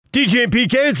DJ and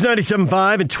PK, it's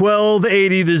 97.5 and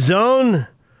 1280 The Zone.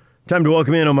 Time to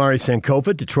welcome in Omari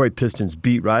Sankofa, Detroit Pistons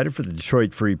beat writer for the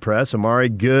Detroit Free Press. Omari,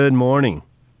 good morning.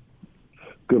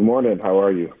 Good morning. How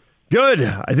are you? Good.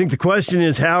 I think the question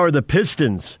is, how are the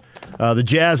Pistons? The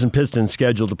Jazz and Pistons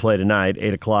scheduled to play tonight,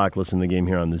 8 o'clock. Listen to the game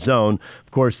here on The Zone.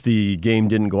 Of course, the game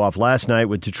didn't go off last night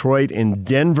with Detroit and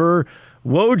Denver.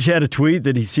 Woj had a tweet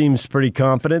that he seems pretty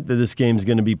confident that this game's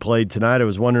going to be played tonight. I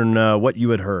was wondering what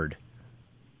you had heard.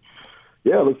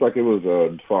 Yeah, it looks like it was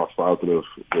a false positive,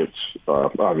 which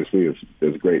obviously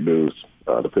is great news.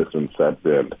 The Pistons have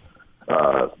been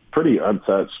pretty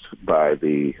untouched by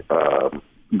the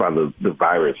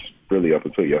virus really up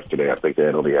until yesterday. I think they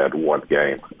had only had one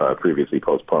game previously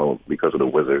postponed because of the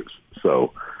Wizards.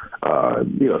 So,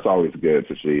 it's always good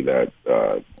to see that,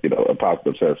 a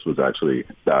positive test was actually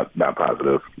not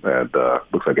positive. And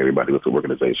looks like everybody with the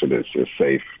organization is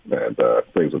safe and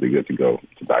things will be good to go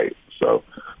tonight. So,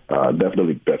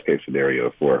 definitely best case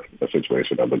scenario for a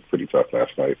situation that looked pretty tough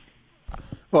last night.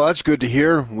 Well, that's good to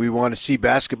hear. We want to see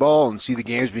basketball and see the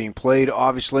games being played,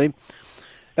 obviously.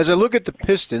 As I look at the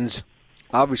Pistons,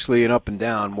 obviously an up and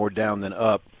down, more down than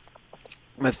up,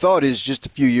 my thought is just a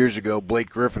few years ago, Blake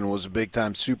Griffin was a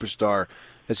big-time superstar.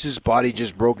 Has his body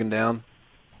just broken down?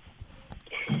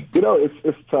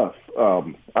 It's tough.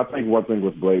 I think one thing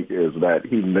with Blake is that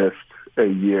he missed a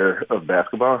year of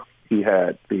basketball. He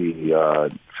had the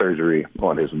surgery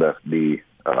on his left knee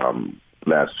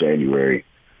last January.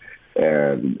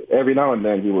 And every now and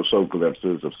then he will show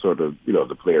glimpses of sort of,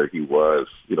 the player he was,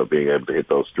 being able to hit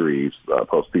those threes,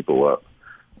 post people up.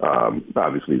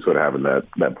 Obviously sort of having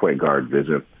that point guard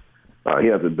vision. He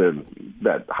hasn't been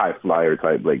that high flyer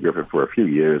type Blake Griffin for a few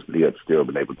years, but he had still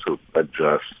been able to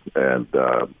adjust and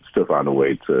still find a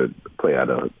way to play at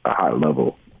a high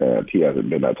level. And he hasn't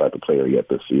been that type of player yet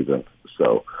this season.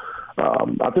 So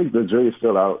I think the jury's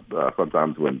still out.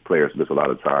 Sometimes when players miss a lot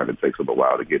of time, it takes them a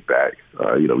while to get back.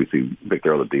 We see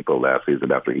Victor Oladipo last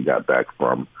season after he got back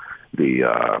from the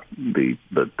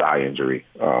thigh injury.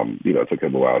 It took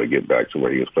him a while to get back to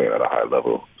where he was playing at a high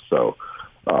level. So,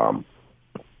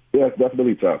 it's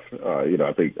definitely tough.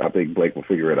 I think Blake will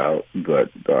figure it out,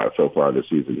 but so far this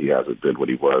season he hasn't been what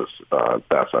he was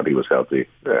last time he was healthy,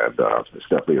 and it's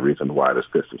definitely a reason why this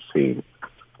Pistons team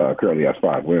currently has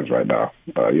 5 wins right now.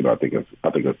 I think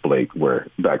if Blake were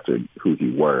back to who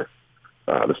he were,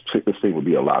 this team would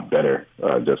be a lot better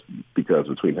just because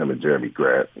between him and Jeremy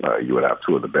Grant, you would have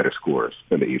 2 of the better scorers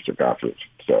in the Eastern Conference.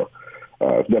 So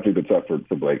it's definitely been tough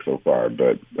for Blake so far,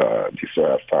 but he still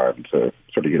has time to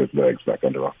sort of get his legs back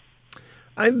under him.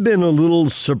 I've been a little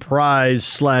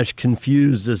surprised /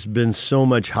 confused. There's been so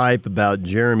much hype about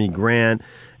Jeremy Grant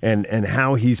and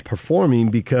how he's performing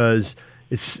because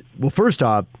first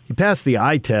off, he passed the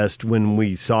eye test when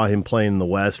we saw him play in the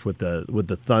West with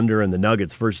the Thunder and the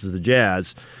Nuggets versus the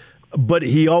Jazz. But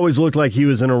he always looked like he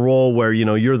was in a role where,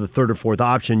 you're the third or fourth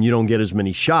option. You don't get as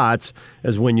many shots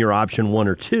as when you're option 1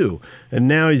 or 2. And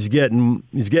now he's getting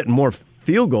more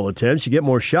field goal attempts. You get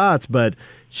more shots, but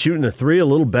shooting the 3 a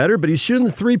little better. But he's shooting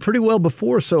the 3 pretty well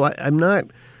before. So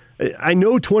I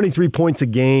know 23 points a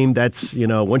game. That's,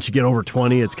 once you get over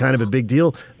 20, it's kind of a big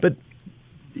deal. But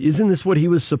isn't this what he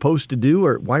was supposed to do,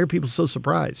 or why are people so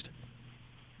surprised?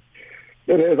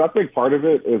 It is. I think part of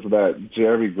it is that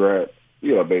Jeremy Grant,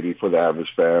 maybe for the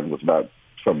average fan, was not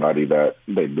somebody that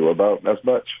they knew about as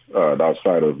much.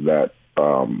 Outside of that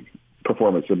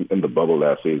performance in the bubble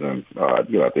last season, I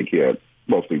think he had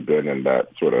mostly been in that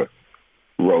sort of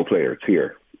role player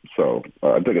tier. So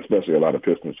I think especially a lot of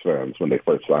Pistons fans, when they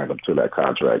first signed him to that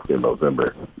contract in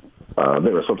November,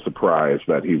 they were so surprised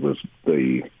that he was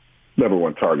the number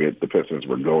 1 target the Pistons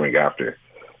were going after.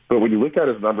 But when you look at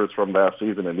his numbers from last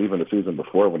season and even the season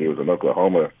before when he was in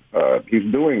Oklahoma, he's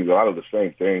doing a lot of the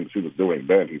same things he was doing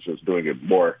then. He's just doing it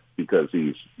more because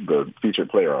he's the featured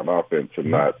player on offense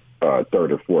and not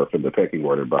third or fourth in the pecking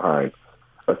order behind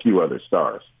a few other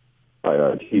stars.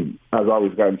 He has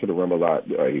always gotten to the rim a lot.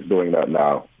 He's doing that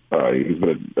now. He's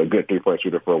been a good 3-point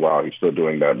shooter for a while. He's still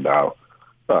doing that now.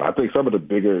 I think some of the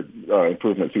bigger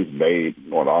improvements he's made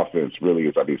on offense really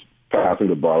is that he's passing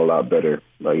the ball a lot better.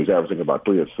 He's averaging about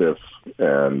 3 assists,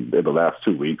 and in the last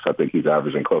 2 weeks, I think he's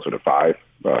averaging closer to 5,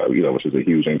 which is a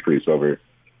huge increase over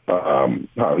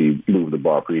how he moved the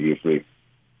ball previously.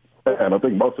 And I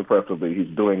think most impressively,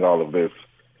 he's doing all of this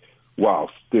while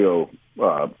still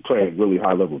playing really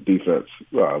high-level defense,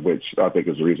 which I think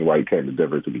is the reason why he came to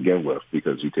Denver to begin with,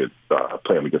 because you could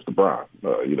play him against LeBron.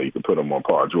 You could put him on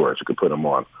Paul George. You could put him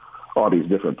on all these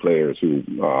different players who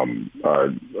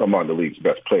are among the league's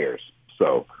best players.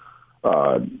 So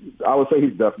I would say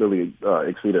he's definitely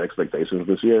exceeded expectations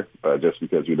this year, just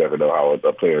because you never know how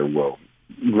a player will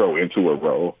grow into a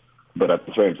role. But at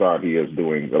the same time, he is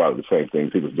doing a lot of the same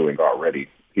things he was doing already.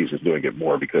 He's just doing it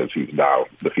more because he's now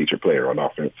the featured player on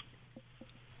offense.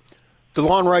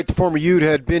 DeLon Wright, the former Ute,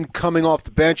 had been coming off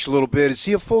the bench a little bit. Is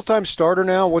he a full-time starter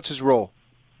now? What's his role?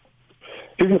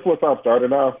 He's a full-time starter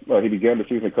now. He began the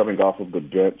season coming off of the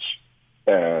bench,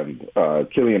 and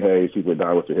Killian Hayes, he went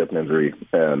down with a hip injury,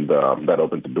 and that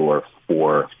opened the door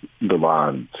for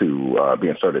DeLon to be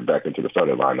inserted back into the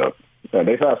starting lineup. And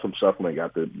they've had some shuffling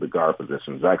at the guard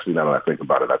positions. Actually, now that I think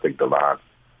about it, I think DeLon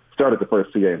started the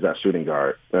first 2 games at shooting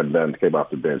guard and then came off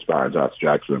the bench behind Josh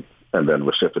Jackson and then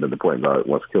was shifted into point guard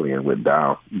once Killian went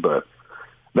down. But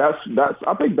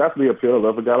I think that's the appeal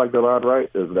of a guy like DeLon Wright,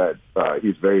 is that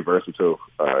he's very versatile.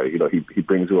 He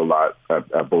brings you a lot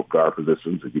at both guard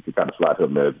positions, and you can kind of slot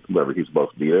him in wherever he's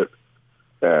most needed.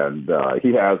 And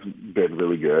he has been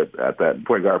really good at that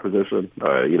point guard position.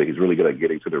 He's really good at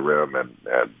getting to the rim, and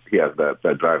he has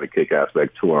that drive and kick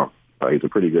aspect to him. He's a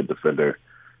pretty good defender.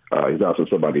 He's also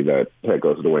somebody that head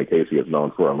coach Dwayne Casey has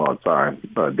known for a long time,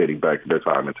 dating back to their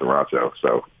time in Toronto.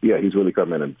 So, yeah, he's really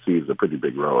come in and sees a pretty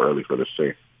big role early for this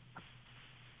team.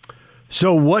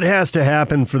 So what has to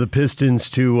happen for the Pistons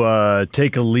to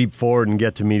take a leap forward and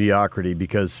get to mediocrity?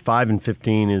 Because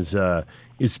 5-15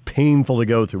 is painful to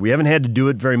go through. We haven't had to do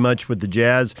it very much with the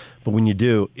Jazz, but when you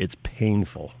do, it's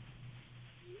painful.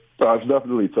 It's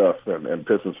definitely tough, and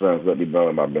Pistons fans let me know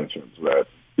in my mentions that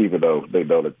even though they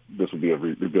know that this will be a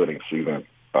rebuilding season,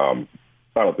 I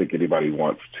don't think anybody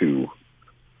wants to.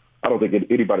 I don't think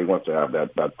anybody wants to have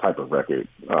that type of record.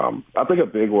 I think a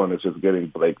big one is just getting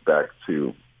Blake back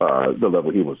to the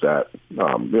level he was at.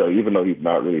 Even though he's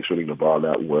not really shooting the ball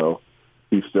that well,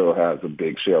 he still has a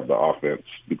big share of the offense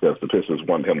because the Pistons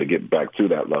want him to get back to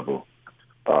that level.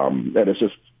 And it's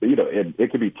just,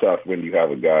 it can be tough when you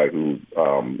have a guy who,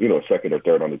 second or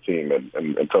third on the team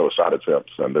and total shot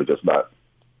attempts, and they're just not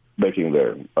making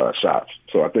their shots.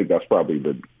 So I think that's probably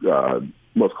the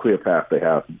most clear path they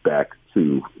have back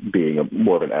to being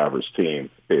more of an average team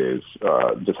is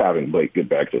just having Blake get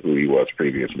back to who he was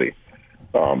previously.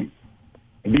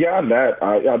 Beyond that,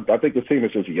 I think the team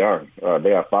is just young.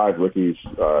 They have 5 rookies,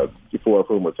 4 of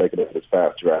whom were taken in this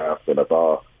past draft, and have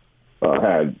all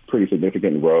had pretty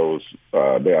significant roles.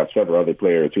 They have several other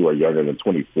players who are younger than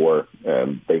 24,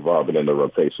 and they've all been in the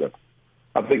rotation.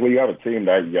 I think when you have a team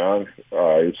that young,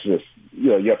 it's just,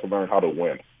 you have to learn how to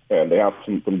win. And they have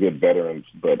some good veterans,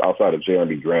 but outside of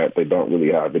Jeremy Grant, they don't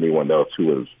really have anyone else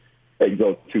who is a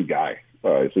go-to guy.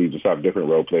 So you just have different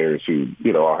role players who,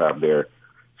 all have their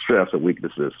strengths and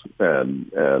weaknesses.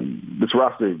 And this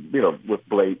roster, with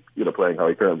Blake, playing how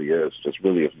he currently is, just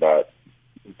really is not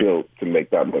built to make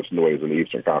that much noise in the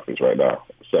Eastern Conference right now.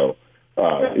 So,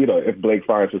 if Blake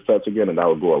finds his touch again, and that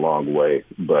would go a long way.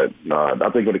 But I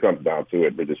think when it comes down to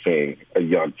it, they're just seeing a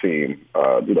young team,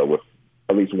 with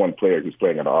at least one player who's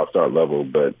playing at an all-star level.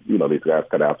 But, these guys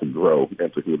kind of have to grow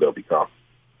into who they'll become.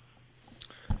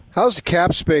 How's the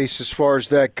cap space as far as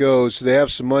that goes? Do they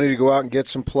have some money to go out and get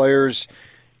some players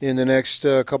in the next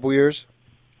couple years?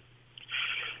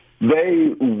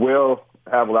 They will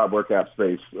have a lot more cap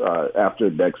space after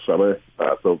next summer.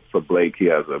 So for Blake, he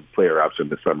has a player option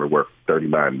this summer worth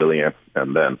 $39 million,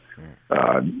 and then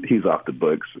he's off the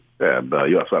books. And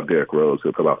you also have Derrick Rose,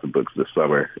 who'll come off the books this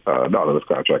summer. Not on his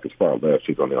contract is far less.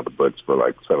 He's only on the books for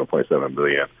like $7.7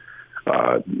 million.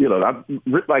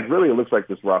 Really, it looks like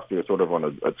this roster is sort of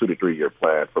on a 2 to 3 year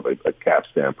plan from a cap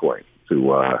standpoint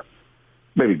to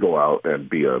maybe go out and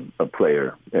be a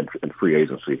player in free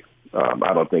agency.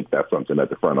 I don't think that's something that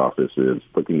the front office is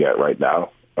looking at right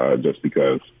now, just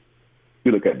because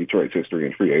you look at Detroit's history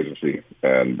in free agency,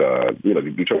 and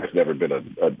Detroit's never been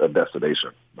a destination.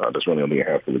 There's really only a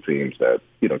handful of teams that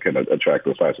can attract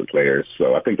those types of players.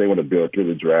 So I think they want to build through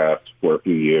the draft for a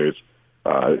few years.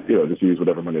 Just use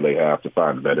whatever money they have to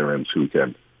find veterans who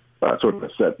can sort of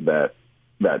set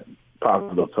that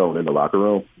positive tone in the locker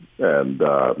room. And,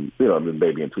 then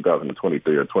maybe in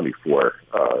 2023 or 24,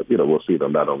 we'll see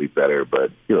them not only better,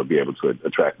 but, be able to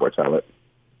attract more talent.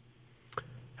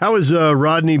 How is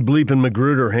Rodney Bleepin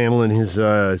Magruder handling his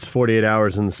 48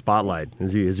 hours in the spotlight?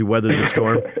 Has he weathered the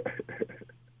storm?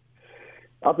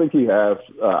 I think he has.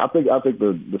 I think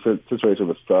the situation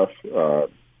was tough.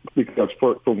 Because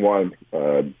for one,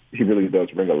 he really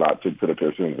does bring a lot to the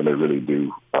Pistons, and they really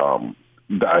do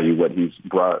value what he's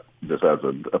brought just as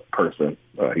a person.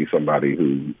 He's somebody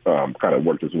who kind of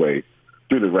worked his way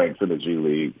through the ranks in the G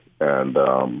League, and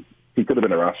he could have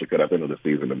been a roster cut at the end of the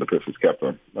season, and the Pistons kept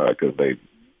him because they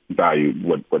valued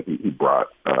what he brought.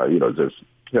 Just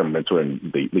him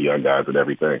mentoring the young guys and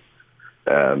everything.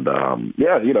 And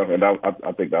and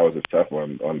I think that was just tough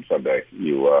on Sunday.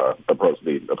 You approach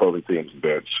the opposing team's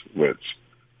bench, which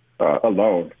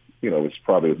alone, which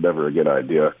probably was never a good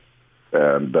idea.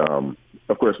 And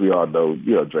of course, we all know,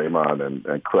 Draymond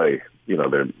and Clay,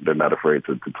 they're not afraid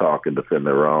to talk and defend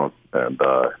their own. And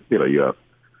you have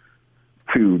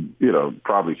two,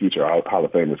 probably future Hall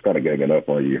of Famers kind of ganging up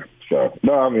on you. So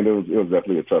no, I mean it was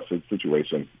definitely a tough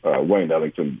situation. Wayne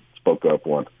Ellington spoke up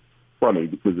on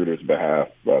the visitors' behalf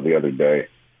the other day.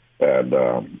 And,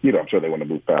 I'm sure they want to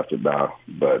move past it now.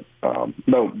 But,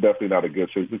 no, definitely not a good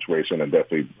situation, and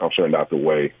definitely, I'm sure, not the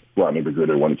way Rodney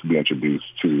McGruder wanted to be introduced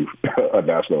to a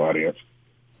national audience.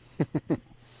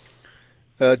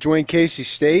 Dwayne Casey,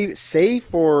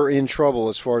 safe or in trouble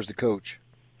as far as the coach?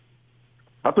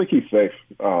 I think he's safe.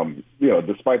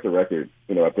 Despite the record,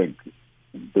 I think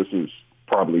this is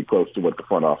probably close to what the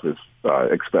front office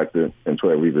expected in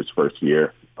Troy Weaver's first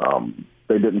year.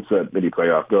 They didn't set any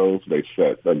playoff goals. They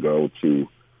set a goal to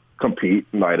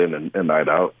compete night in and night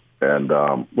out. And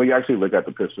when you actually look at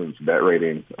the Pistons' net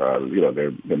rating,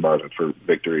 their margin for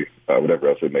victory, whatever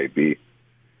else it may be,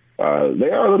 they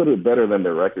are a little bit better than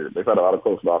their record. They've had a lot of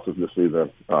close losses this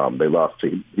season. They lost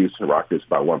to Houston Rockets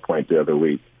by 1 point the other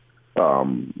week.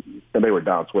 And they were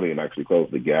down 20 and actually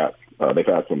closed the gap. They've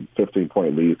had some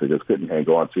 15-point leads they just couldn't hang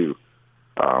on to.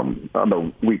 I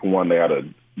know week one they had a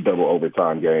double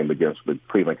overtime game against the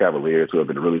Cleveland Cavaliers, who have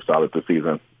been really solid this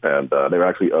season. And they were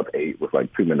actually up 8 with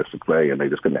like 2 minutes to play, and they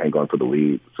just couldn't hang on to the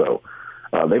lead. So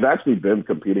they've actually been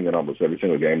competing in almost every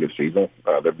single game this season.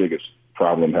 Their biggest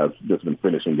problem has just been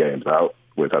finishing games out,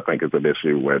 which I think is an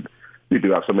issue when you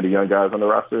do have so many young guys on the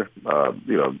roster,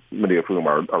 many of whom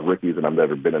are rookies and have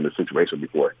never been in this situation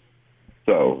before.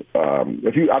 So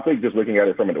I think just looking at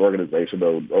it from an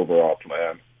organizational overall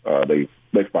plan,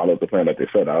 they followed the plan that they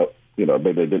set out. They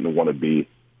didn't want to be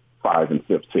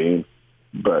 5-15,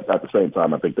 but at the same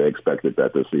time, I think they expected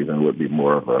that this season would be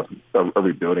more of a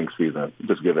rebuilding season,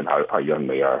 just given how young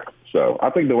they are. So I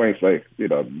think Dwayne's safe.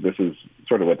 This is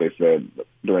sort of what they said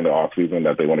during the off season,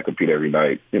 that they want to compete every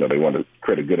night. They want to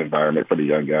create a good environment for the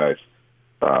young guys.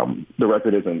 The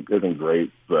record isn't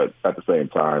great, but at the same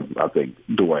time, I think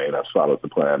Dwayne has followed the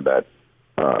plan that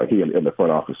he and the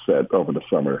front office set over the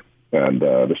summer. And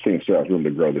the team still has room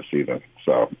to grow this season.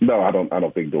 So, no, I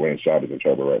don't think Dwayne Schott is in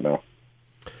trouble right now.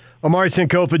 Omari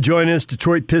Sankofa joining us,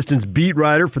 Detroit Pistons beat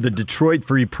writer for the Detroit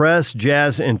Free Press,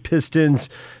 Jazz and Pistons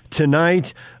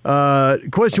tonight.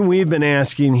 Question we've been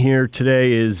asking here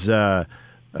today is, are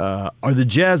the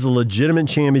Jazz a legitimate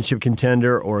championship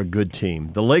contender or a good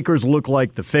team? The Lakers look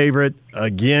like the favorite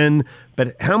again,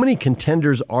 but how many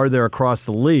contenders are there across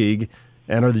the league,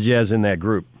 and are the Jazz in that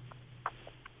group?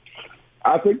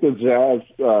 I think the Jazz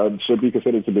should be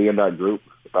considered to be in that group.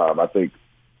 I think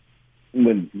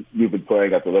when you've been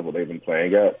playing at the level they've been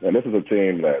playing at, and this is a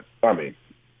team that,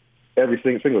 every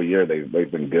single year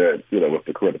they've been good, with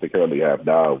the career that they currently have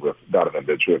now with Donovan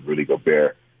Mitchell, Rudy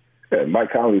Gobert. And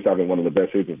Mike Conley's having one of the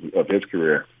best seasons of his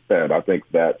career, and I think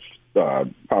that's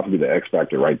possibly the X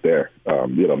factor right there.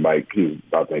 Mike, he's,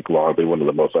 I think, largely one of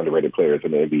the most underrated players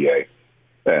in the NBA.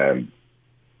 And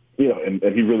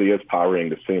and he really is powering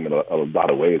this team in a lot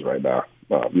of ways right now.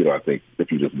 I think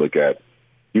if you just look at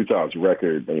Utah's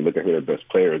record and you look at who their best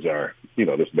players are,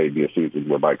 this may be a season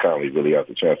where Mike Conley really has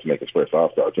a chance to make his first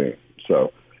All-Star team.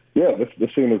 So, yeah,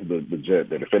 this team is legit.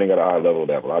 They're defending at a high level.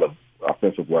 They have a lot of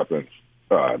offensive weapons.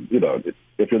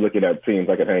 If you're looking at teams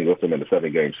that can hang with them in the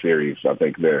 7-game series, I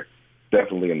think they're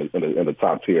definitely in the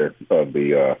top tier of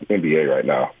the NBA right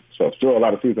now. So still a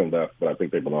lot of season left, but I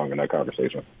think they belong in that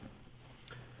conversation.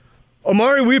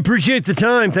 Omari, we appreciate the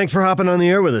time. Thanks for hopping on the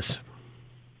air with us.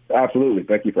 Absolutely.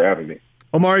 Thank you for having me.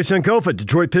 Omari Sankofa,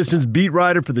 Detroit Pistons beat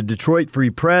writer for the Detroit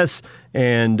Free Press,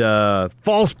 and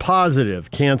false positive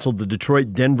canceled the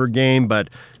Detroit-Denver game, but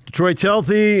Detroit's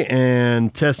healthy,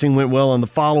 and testing went well on the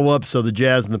follow-up, so the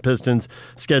Jazz and the Pistons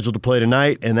scheduled to play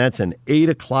tonight, and that's an 8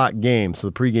 o'clock game, so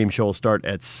the pregame show will start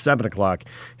at 7 o'clock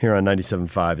here on 97.5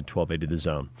 and 1280 The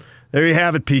Zone. There you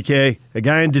have it, PK, a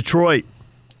guy in Detroit,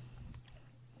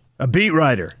 a beat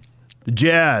writer, the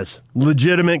Jazz,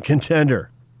 legitimate contender.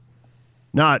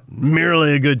 Not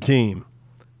merely a good team.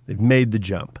 They've made the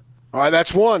jump. All right,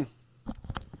 that's one.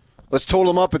 Let's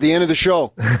total them up at the end of the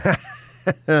show.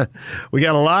 We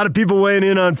got a lot of people weighing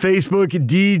in on Facebook,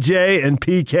 DJ and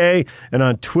PK, and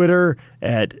on Twitter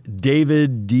at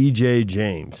David DJ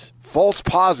James. False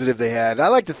positive they had. I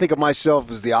like to think of myself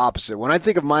as the opposite. When I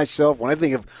think of myself, when I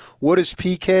think of what is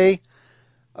PK,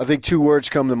 I think 2 words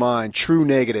come to mind: true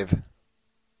negative.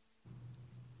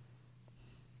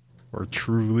 Or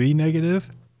truly negative?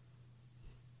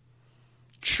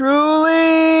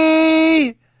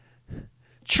 Truly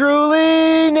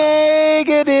Truly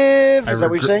negative. Is that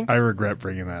what you're saying? I regret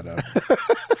bringing that up.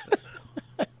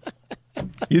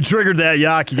 You triggered that,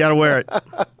 Yak. You got to wear it.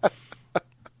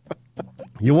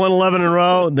 You won 11 in a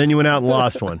row, then you went out and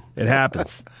lost one. It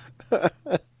happens.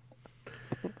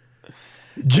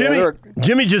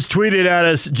 Jimmy just tweeted at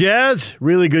us, Jazz,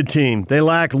 really good team. They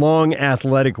lack long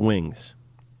athletic wings.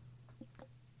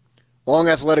 Long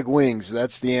athletic wings.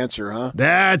 That's the answer, huh?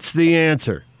 That's the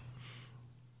answer.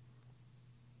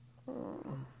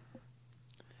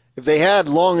 If they had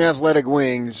long athletic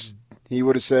wings, he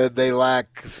would have said they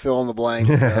lack fill in the blank.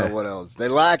 What else? They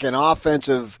lack an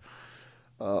offensive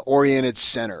oriented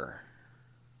center,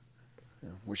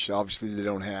 which obviously they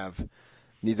don't have.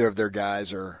 Neither of their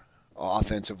guys are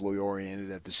offensively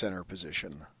oriented at the center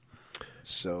position.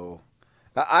 So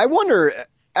I wonder,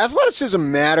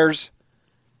 athleticism matters,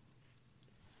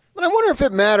 but I wonder if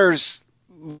it matters.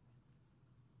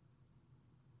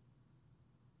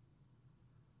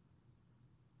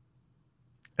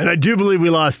 And I do believe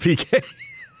we lost PK.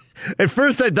 At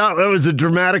first, I thought that was a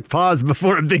dramatic pause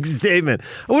before a big statement.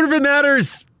 I wonder if it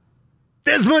matters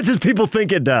as much as people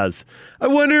think it does. I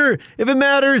wonder if it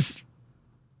matters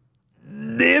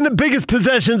in the biggest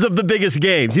possessions of the biggest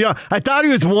games. You know, I thought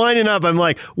he was winding up. I'm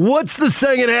like, what's the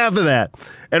second half of that?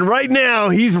 And right now,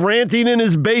 he's ranting in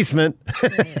his basement.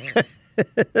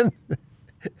 And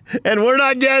we're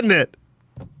not getting it.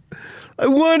 I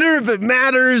wonder if it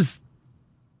matters.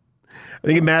 I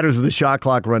think it matters with the shot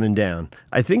clock running down.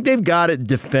 I think they've got it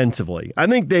defensively. I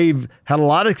think they've had a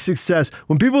lot of success.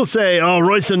 When people say, oh,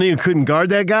 Royce O'Neal couldn't guard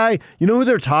that guy, you know who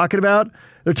they're talking about?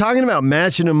 They're talking about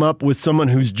matching him up with someone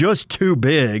who's just too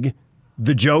big,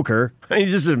 the Joker.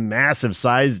 He's just a massive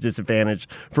size disadvantage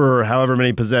for however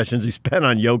many possessions he spent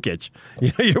on Jokic.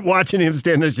 You know, you're watching him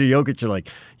stand next to Jokic, you're like,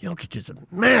 Jokic is a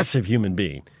massive human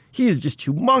being. He is just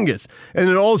humongous. And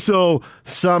then also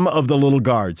some of the little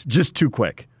guards, just too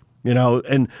quick. You know,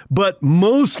 but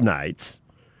most nights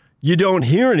you don't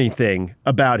hear anything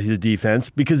about his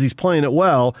defense because he's playing it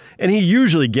well, and he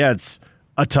usually gets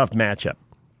a tough matchup.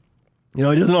 You know,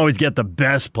 he doesn't always get the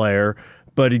best player,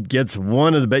 but he gets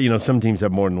one of the best. You know, some teams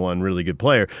have more than one really good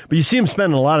player, but you see him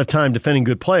spending a lot of time defending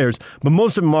good players, but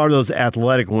most of them are those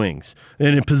athletic wings.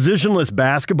 And in positionless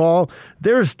basketball,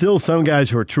 there are still some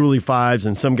guys who are truly fives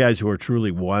and some guys who are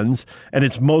truly ones, and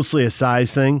it's mostly a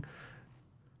size thing.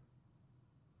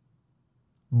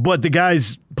 But the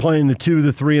guys playing the 2,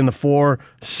 the 3, and the 4,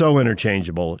 so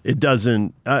interchangeable. It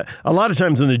doesn't a lot of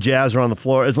times when the Jazz are on the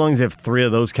floor, as long as they have 3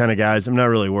 of those kind of guys, I'm not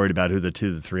really worried about who the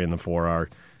 2, the 3, and the 4 are.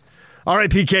 All right,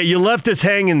 PK, you left us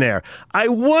hanging there. I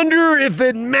wonder if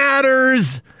it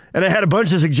matters. And I had a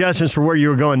bunch of suggestions for where you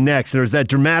were going next. There was that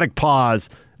dramatic pause,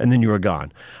 and then you were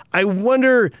gone. I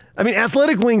wonder, I mean,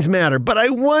 athletic wings matter, but I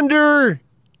wonder,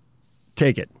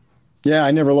 take it. Yeah,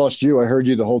 I never lost you. I heard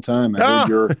you the whole time. I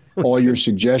heard all your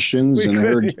suggestions, and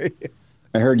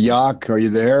I heard Yak, are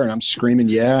you there? And I'm screaming,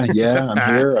 yeah, I'm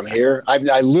here.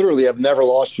 I literally have never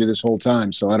lost you this whole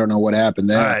time, so I don't know what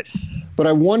happened there. All right. But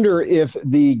I wonder if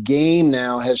the game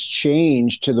now has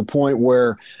changed to the point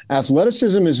where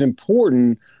athleticism is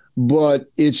important,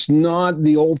 but it's not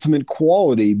the ultimate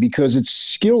quality because it's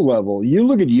skill level. You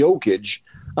look at Jokic,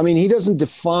 I mean, he doesn't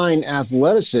define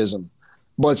athleticism,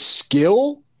 but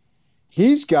skill,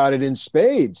 he's got it in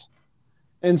spades.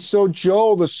 And so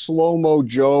Joe, the slow-mo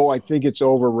Joe, I think it's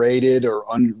overrated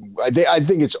I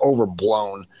think it's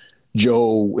overblown.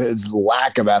 Joe, his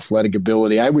lack of athletic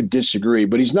ability, I would disagree,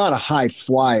 but he's not a high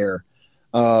flyer.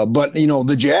 But, you know,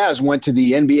 the Jazz went to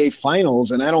the NBA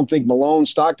Finals, and I don't think Malone,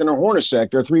 Stockton, or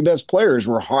Hornacek, their 3 best players,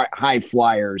 were high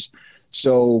flyers.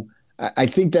 So I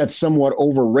think that's somewhat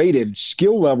overrated.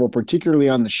 Skill level, particularly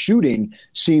on the shooting,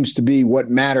 seems to be what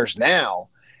matters now.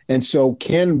 And so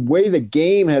way the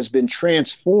game has been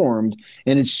transformed,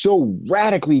 and it's so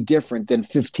radically different than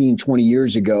 15, 20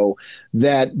 years ago,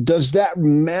 that does that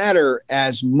matter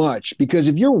as much? Because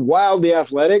if you're wildly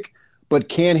athletic but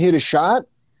can't hit a shot,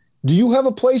 do you have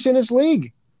a place in this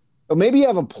league? Or maybe you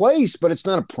have a place, but it's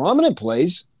not a prominent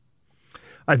place.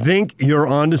 I think you're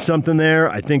onto something there.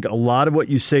 I think a lot of what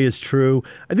you say is true.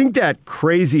 I think that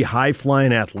crazy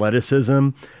high-flying athleticism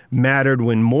mattered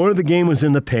when more of the game was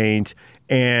in the paint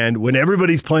and when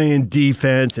everybody's playing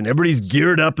defense and everybody's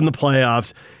geared up in the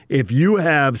playoffs. If you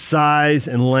have size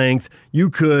and length, you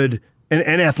could,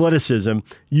 and athleticism,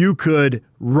 you could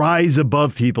rise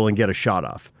above people and get a shot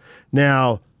off.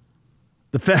 Now,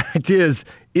 the fact is,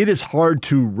 it is hard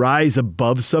to rise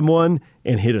above someone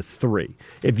and hit a 3.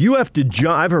 If you have to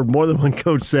jump, I've heard more than one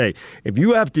coach say, if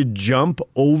you have to jump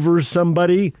over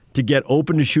somebody to get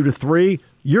open to shoot a 3,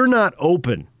 you're not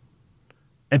open.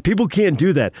 And people can't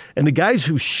do that. And the guys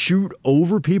who shoot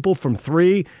over people from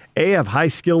three, have high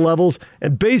skill levels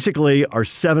and basically are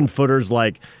 7-footers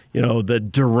like, the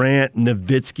Durant,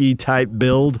 Nowitzki type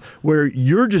build where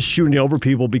you're just shooting over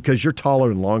people because you're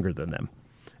taller and longer than them.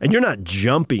 And you're not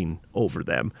jumping over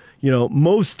them.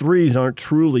 Most threes aren't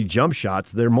truly jump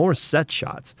shots. They're more set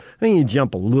shots. I think you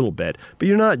jump a little bit, but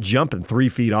you're not jumping 3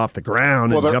 feet off the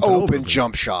ground. Well, and they're jumping open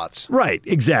jump shots. Right,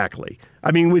 exactly.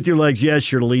 I mean, with your legs,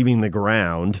 yes, you're leaving the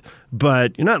ground,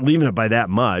 but you're not leaving it by that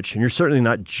much, and you're certainly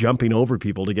not jumping over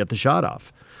people to get the shot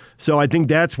off. So I think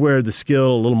that's where the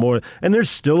skill a little more, and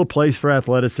there's still a place for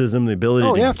athleticism, the ability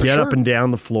to get up and down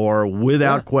the floor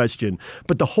without question.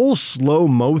 But the whole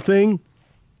slow-mo thing,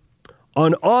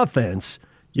 on offense,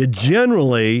 you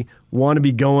generally want to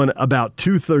be going about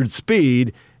 2/3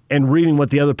 speed and reading what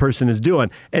the other person is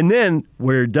doing. And then,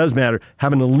 where it does matter,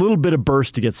 having a little bit of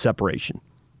burst to get separation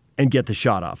and get the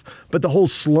shot off. But the whole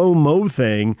slow-mo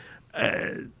thing,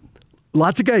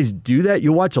 lots of guys do that.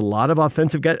 You'll watch a lot of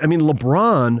offensive guys. I mean,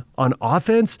 LeBron on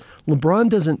offense, LeBron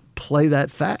doesn't play that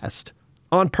fast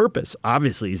on purpose.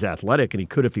 Obviously, he's athletic and he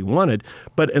could if he wanted.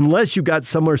 But unless you got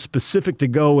somewhere specific to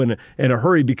go in a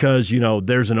hurry because,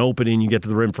 there's an opening, you get to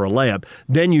the rim for a layup,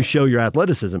 then you show your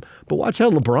athleticism. But watch how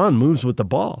LeBron moves with the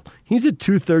ball. He's at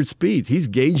 2/3 speeds. He's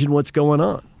gauging what's going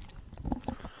on.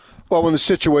 Well, when the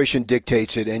situation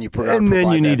dictates it and you provide and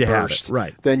then you need to burst, have it,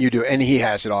 right? Then you do, and he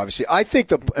has it, obviously. I think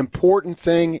the important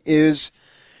thing is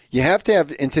you have to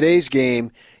have, in today's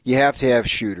game, you have to have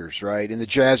shooters, right? And the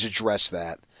Jazz address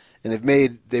that. And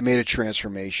they made a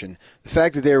transformation. The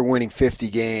fact that they were winning 50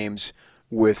 games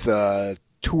with 2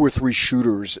 or 3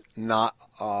 shooters, not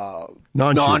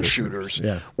non-shooters,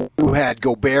 who had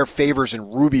Gobert, Favors,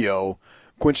 and Rubio.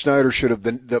 Quinn Snyder should have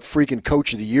been the freaking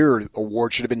Coach of the Year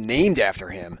award should have been named after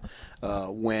him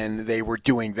when they were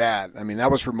doing that. I mean,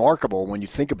 that was remarkable when you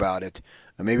think about it.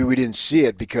 Maybe we didn't see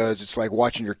it because it's like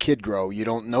watching your kid grow. You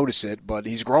don't notice it, but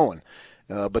he's growing.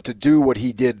 But to do what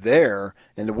he did there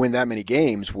and to win that many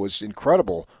games was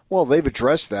incredible. Well, they've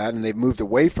addressed that and they've moved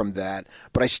away from that.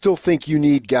 But I still think you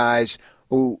need guys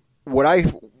who what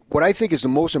I think is the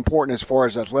most important as far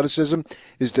as athleticism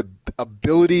is the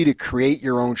ability to create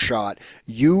your own shot.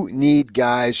 You need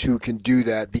guys who can do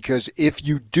that because if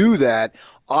you do that,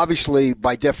 obviously,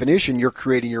 by definition, you're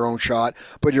creating your own shot,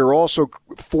 but you're also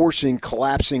forcing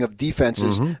collapsing of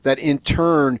defenses that in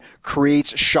turn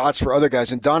creates shots for other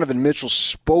guys. And Donovan Mitchell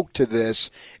spoke to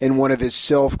this in one of his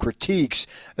self-critiques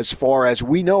as far as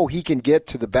we know he can get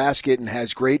to the basket and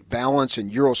has great balance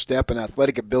and Euro step and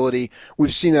athletic ability.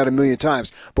 We've seen that a million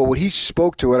times. But what he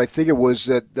spoke to it, I think it was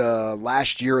that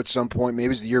last year at some point, maybe it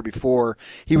was the year before,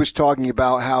 he was talking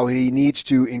about how he needs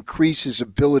to increase his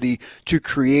ability to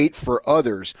create for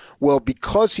others. Well,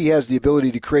 because he has the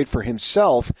ability to create for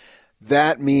himself,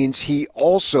 that means he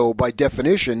also, by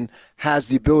definition, has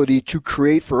the ability to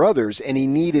create for others. And he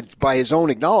needed, by his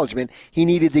own acknowledgement, he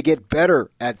needed to get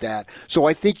better at that. So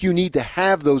I think you need to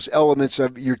have those elements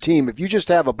of your team. If you just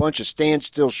have a bunch of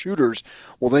standstill shooters,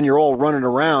 well, then you're all running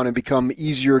around and become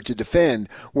easier to defend.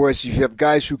 Whereas if you have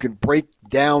guys who can break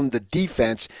down the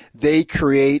defense, they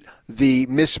create the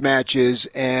mismatches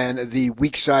and the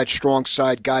weak side, strong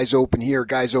side, guys open here,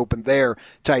 guys open there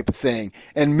type of thing.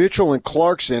 And Mitchell and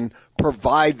Clarkson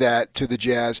provide that to the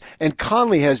Jazz. And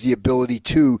Conley has the ability,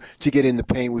 too, to get in the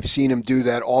paint. We've seen him do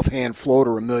that offhand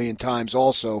floater a million times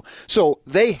also. So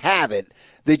they have it.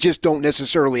 They just don't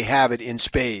necessarily have it in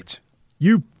spades.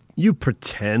 You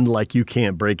pretend like you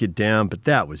can't break it down, but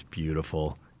that was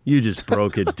beautiful. You just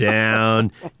broke it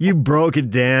down. You broke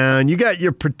it down. You got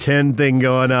your pretend thing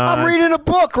going on. I'm reading a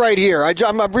book right here. I'm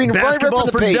reading Basketball right from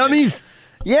the for pages. Dummies?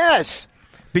 Yes.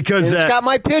 Because it's got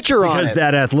my picture on it. Because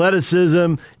that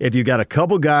athleticism, if you got a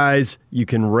couple guys, you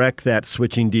can wreck that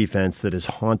switching defense that has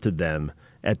haunted them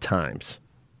at times.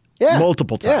 Yeah.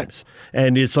 Multiple times. Yeah.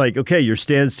 And it's like, okay, you're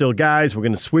standstill guys. We're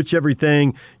going to switch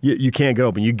everything. You can't get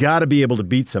open. You got to be able to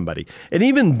beat somebody. And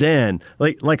even then,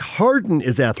 like Harden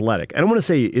is athletic. I don't want to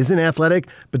say he isn't athletic,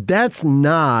 but that's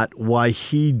not why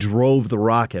he drove the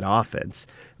Rocket offense.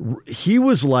 He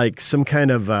was like some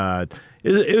kind of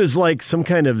it was like some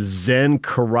kind of Zen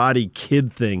Karate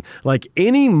Kid thing. Like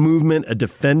any movement a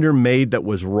defender made that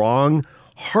was wrong,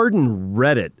 Harden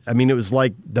read it. I mean, it was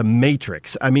like the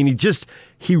Matrix. I mean,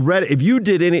 he read it.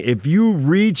 If you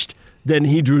reached, then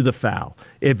he drew the foul.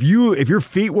 If your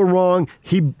feet were wrong,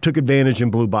 he took advantage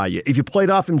and blew by you. If you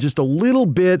played off him just a little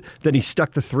bit, then he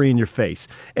stuck the three in your face.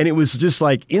 And it was just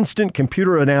like instant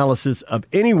computer analysis of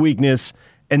any weakness,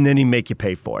 and then he'd make you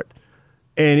pay for it.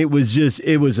 And it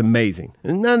was amazing.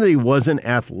 And none that he wasn't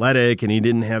athletic and he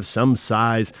didn't have some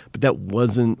size, but that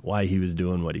wasn't why he was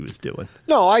doing what he was doing.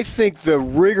 No, I think the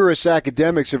rigorous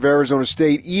academics of Arizona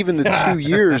State, even the 2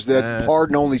 years that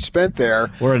Pardon only spent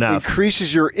there,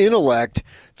 increases your intellect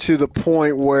to the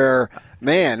point where,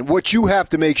 man, what you have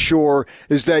to make sure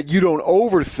is that you don't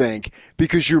overthink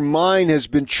because your mind has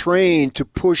been trained to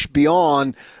push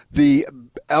beyond the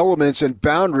elements and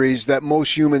boundaries that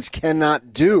most humans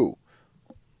cannot do.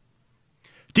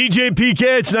 DJ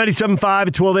PK, it's 97.5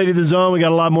 at 1280 The Zone. We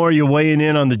got a lot more of you weighing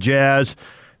in on the Jazz,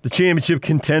 the championship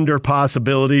contender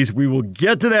possibilities. We will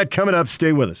get to that coming up.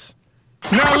 Stay with us.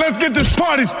 Now let's get this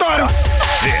party started.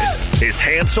 This is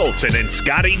Hans Olsen and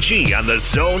Scotty G on the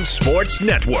Zone Sports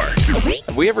Network.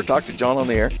 Have we ever talked to John on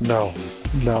the air? No.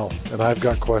 And I've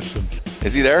got questions.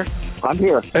 Is he there? I'm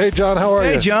here. Hey, John, how are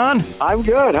you? Hey, John. I'm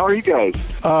good. How are you guys?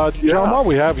 John, while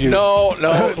we have you. No.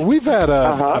 We've had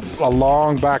a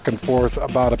long back and forth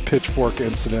about a pitchfork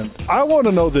incident. I want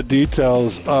to know the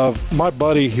details of my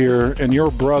buddy here and your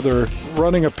brother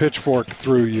running a pitchfork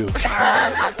through you.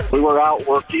 We were out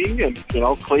working and,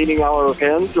 cleaning our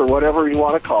hens or whatever you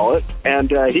want to call it. And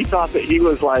he thought that he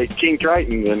was like King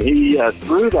Triton, and he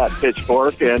threw that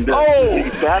pitchfork. And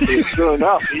exactly, sure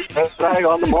enough, he hit right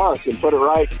on the mark and put it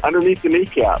right underneath the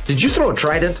kneecap. Did you throw a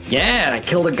trident? Yeah, and I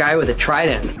killed a guy with a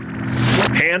trident.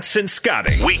 Hans and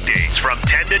Scotty, weekdays from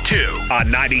 10 to 2 on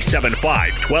 97.5,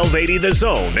 1280 The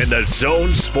Zone and the Zone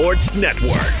Sports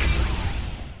Network.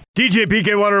 DJ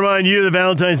PK want to remind you that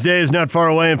Valentine's Day is not far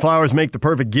away and flowers make the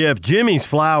perfect gift. Jimmy's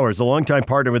Flowers, a longtime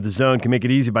partner with The Zone, can make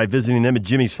it easy by visiting them at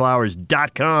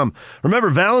jimmysflowers.com. Remember,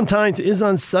 Valentine's is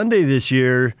on Sunday this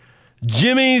year.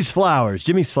 Jimmy's Flowers,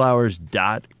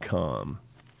 jimmysflowers.com.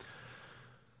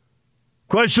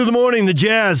 Question of the morning, the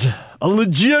Jazz, a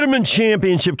legitimate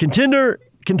championship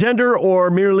contender or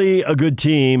merely a good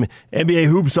team? NBA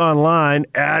Hoops Online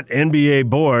at NBA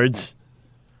Boards.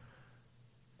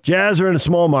 Jazz are in a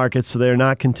small market, so they're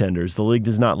not contenders. The league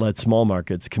does not let small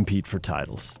markets compete for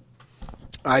titles.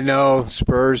 I know,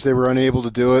 Spurs, they were unable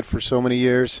to do it for so many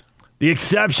years. The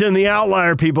exception, the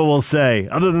outlier, people will say.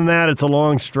 Other than that, it's a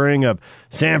long string of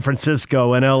San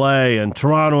Francisco and L.A. and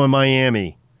Toronto and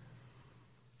Miami.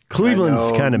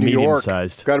 Cleveland's kind of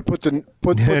medium-sized. Got to put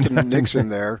the Knicks in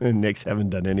there. The Knicks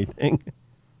haven't done anything.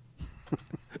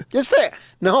 Yes, they.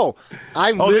 No,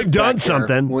 they've done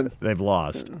something. They've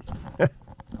lost.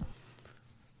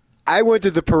 I went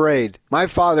to the parade. My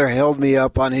father held me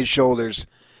up on his shoulders,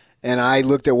 and I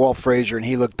looked at Walt Frazier, and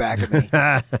he looked back at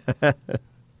me.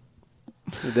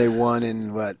 They won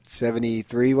in,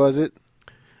 73, was it?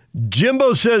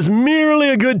 Jimbo says merely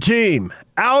a good team.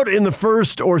 Out in the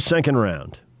first or second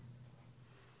round.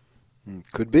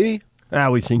 Could be.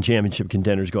 We've seen championship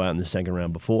contenders go out in the second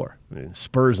round before.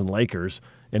 Spurs and Lakers,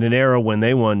 in an era when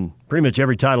they won pretty much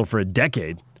every title for a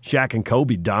decade. Shaq and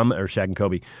Kobe,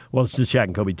 well, it's the Shaq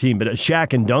and Kobe team, but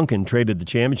Shaq and Duncan traded the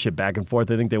championship back and forth.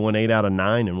 I think they won 8 out of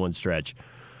 9 in one stretch.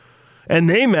 And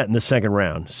they met in the second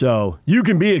round. So you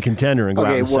can be a contender and go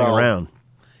out in the second round.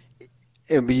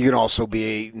 But you can also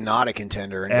be not a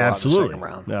contender and go out in the second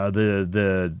round.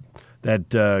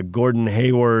 That Gordon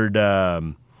Hayward,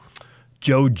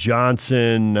 Joe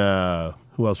Johnson,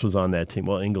 who else was on that team?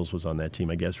 Well, Ingles was on that team,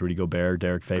 I guess. Rudy Gobert,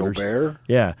 Derek Favors. Gobert?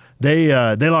 Yeah. They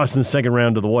lost in the second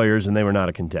round to the Warriors, and they were not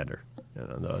a contender.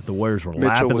 The Warriors were lapping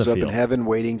the field. Mitchell was up in heaven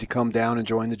waiting to come down and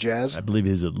join the Jazz? I believe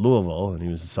he was at Louisville, and he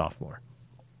was a sophomore.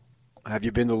 Have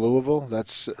you been to Louisville?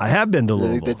 I have been to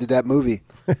Louisville. They did that movie.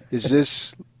 Is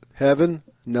this heaven?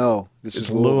 No, this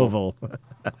is Louisville.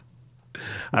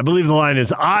 I believe the line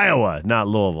is Iowa, not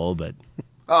Louisville, but...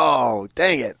 Oh,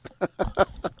 dang it.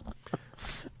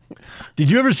 Did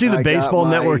you ever see the Baseball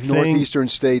Network thing? Northeastern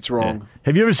states wrong. Yeah.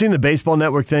 Have you ever seen the Baseball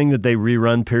Network thing that they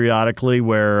rerun periodically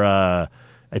where I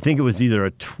think it was either a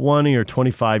 20 or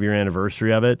 25-year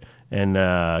anniversary of it, and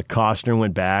Costner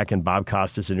went back and Bob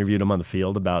Costas interviewed him on the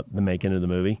field about the making of the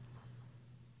movie?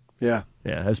 Yeah.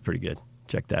 Yeah, that's pretty good.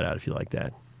 Check that out if you like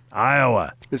that.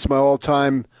 Iowa. It's my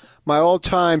all-time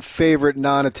favorite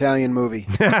non-Italian movie.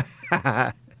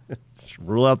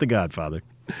 Rule out The Godfather.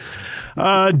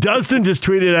 Dustin just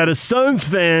tweeted out, Suns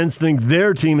fans think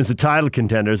their team is a title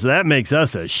contender, so that makes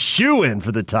us a shoo-in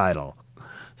for the title.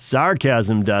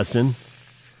 Sarcasm, Dustin.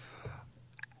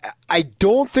 I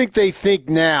don't think they think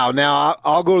now. Now,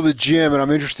 I'll go to the gym, and I'm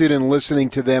interested in listening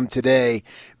to them today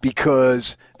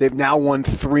because they've now won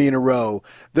 3 in a row.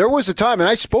 There was a time, and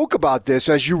I spoke about this,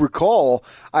 as you recall,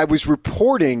 I was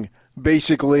reporting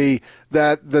basically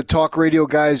that the talk radio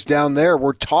guys down there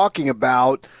were talking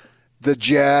about the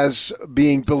Jazz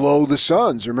being below the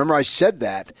Suns. Remember, I said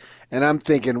that. And I'm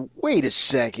thinking, wait a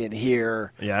second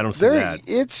here. Yeah, I don't see that.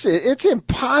 It's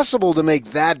impossible to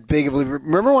make that big of a leap.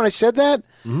 Remember when I said that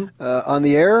on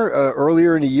the air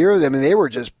earlier in the year? I mean, they were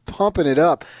just pumping it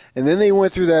up. And then they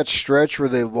went through that stretch where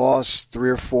they lost 3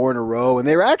 or 4 in a row. And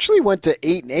they actually went to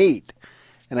 8-8.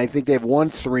 And I think they've won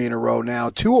 3 in a row now,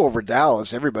 2 over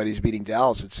Dallas. Everybody's beating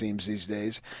Dallas, it seems, these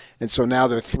days. And so now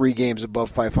they're 3 games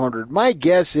above 500. My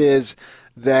guess is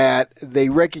that they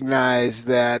recognize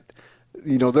that,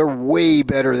 they're way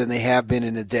better than they have been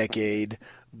in a decade.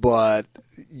 But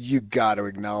you got to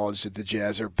acknowledge that the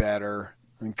Jazz are better.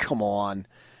 I mean, come on.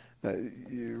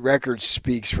 Record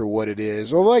speaks for what it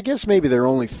is. Although I guess maybe they're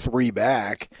only 3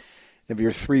 back. If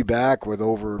you're 3 back with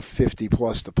over 50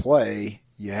 plus to play,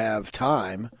 you have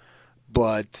time,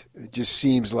 but it just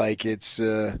seems like it's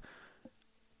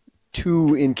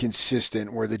too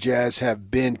inconsistent where the Jazz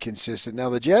have been consistent. Now,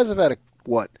 the Jazz have had,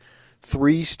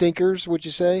 3 stinkers, would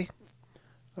you say,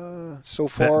 so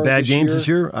far? Bad games this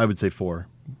year? I would say 4.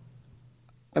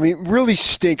 I mean, really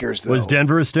stinkers, though. Was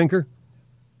Denver a stinker?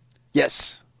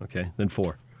 Yes. Okay, then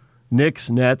 4. Knicks,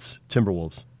 Nets,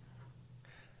 Timberwolves.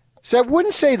 So I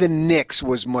wouldn't say the Knicks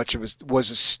was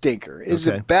a stinker. It's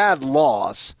a bad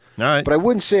loss. All right. But I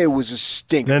wouldn't say it was a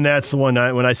stinker. Then that's the one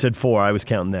when I said 4, I was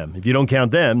counting them. If you don't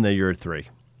count them, then you're at 3.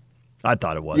 I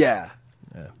thought it was. Yeah.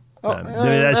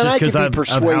 That's just because I'm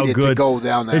persuaded to go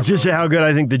down that. It's just how good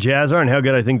I think the Jazz are and how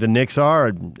good I think the Knicks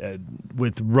are.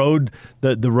 With road,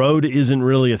 the road isn't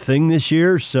really a thing this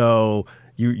year, so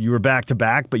you were back to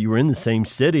back, but you were in the same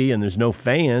city and there's no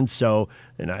fans. So,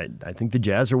 and I think the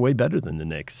Jazz are way better than the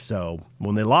Knicks. So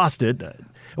when they lost it,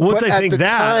 once but I think at the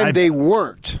time they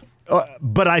weren't.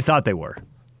 But I thought they were.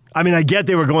 I mean, I get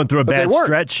they were going through a bad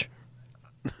stretch.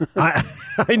 I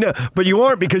know, but you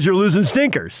weren't because you're losing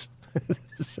stinkers.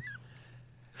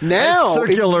 Now,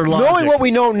 circular logic. Knowing what we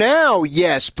know now,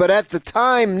 yes, but at the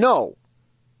time, no.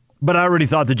 But I already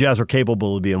thought the Jazz were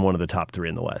capable of being one of the top 3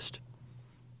 in the West.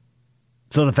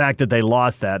 So the fact that they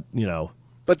lost that,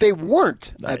 But they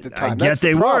weren't at the time. I guess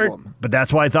they weren't, but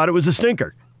that's why I thought it was a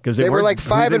stinker. Because they were like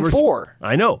 5 and 4.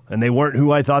 I know, and they weren't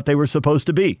who I thought they were supposed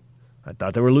to be. I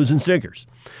thought they were losing stinkers.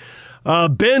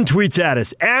 Ben tweets at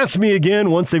us, ask me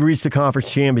again once they reach the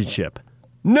conference championship.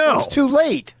 No. It's too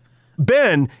late.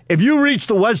 Ben, if you reach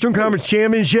the Western Conference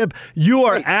Championship, you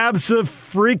are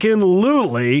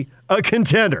abso-freaking-lutely a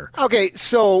contender. Okay,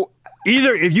 so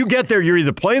either if you get there, you're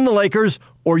either playing the Lakers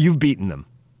or you've beaten them.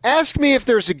 Ask me if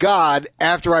there's a God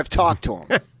after I've talked to him.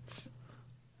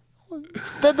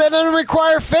 That doesn't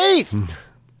require faith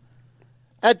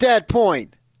at that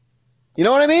point. You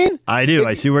know what I mean? I do.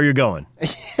 I see where you're going.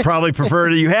 Probably prefer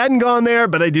that you hadn't gone there,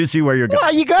 but I do see where you're going.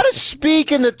 Well, you got to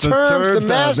speak in the terms the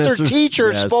master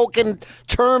teacher spoke in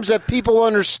terms that people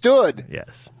understood.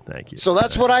 Yes, thank you. So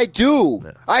that's what I do.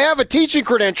 Yeah. I have a teaching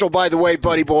credential, by the way,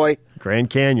 buddy boy. Grand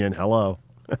Canyon, hello.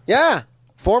 Yeah,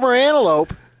 former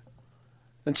Antelope.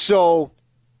 And so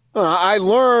I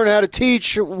learn how to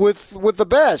teach with the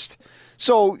best.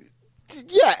 So,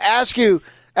 yeah, ask you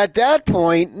at that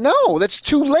point, no, that's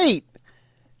too late.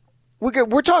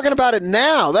 We're talking about it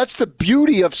now. That's the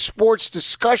beauty of sports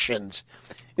discussions,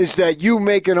 is that you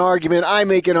make an argument, I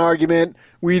make an argument,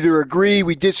 we either agree,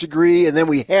 we disagree, and then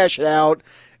we hash it out,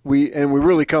 we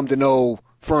really come to no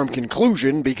firm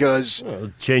conclusion because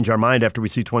change our mind after we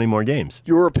see 20 more games.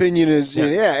 Your opinion is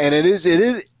and it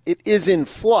is in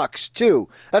flux too.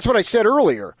 That's what I said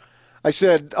earlier. I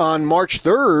said on March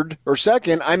 3rd or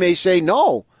 2nd, I may say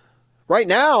no. Right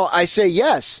now, I say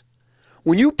yes.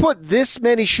 When you put this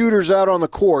many shooters out on the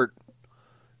court,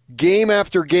 game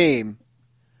after game,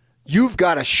 you've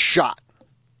got a shot.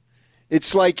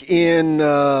 It's like in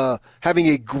having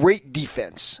a great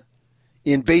defense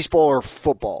in baseball or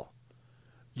football.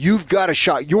 You've got a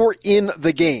shot. You're in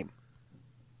the game.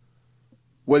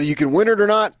 Whether you can win it or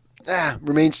not,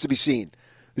 remains to be seen.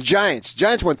 The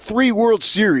Giants won 3 World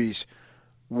Series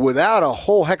without a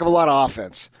whole heck of a lot of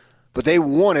offense, but they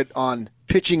won it on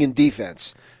pitching and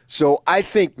defense. So I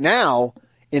think now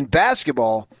in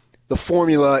basketball, the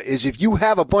formula is if you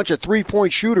have a bunch of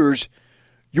three-point shooters,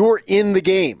 you're in the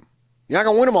game. You're not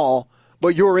going to win them all, but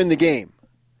you're in the game.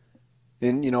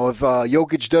 And, if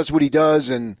Jokic does what he does,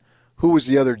 and who was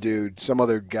the other dude? Some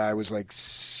other guy was like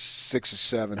 6 or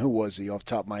 7. Who was he? Off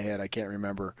the top of my head, I can't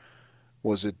remember.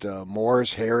 Was it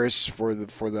Morris, Harris for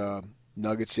the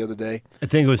Nuggets the other day? I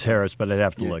think it was Harris, but I'd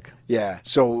have to look. Yeah,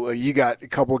 so you got a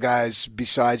couple of guys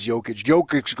besides Jokic.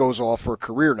 Jokic goes off for a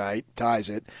career night, ties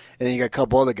it, and then you got a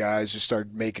couple other guys who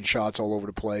start making shots all over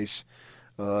the place.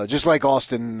 Just like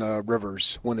Austin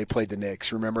Rivers when they played the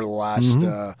Knicks. Remember the last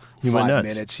 5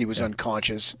 minutes? He was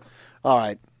unconscious. All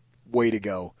right, way to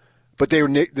go. but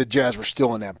the Jazz were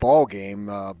still in that ball game.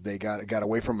 They got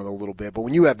away from it a little bit. But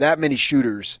when you have that many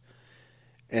shooters,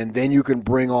 and then you can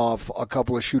bring off a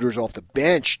couple of shooters off the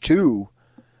bench too,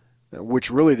 which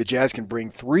really the Jazz can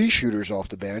bring 3 shooters off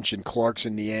the bench, and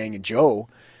Clarkson, Niang, and Joe.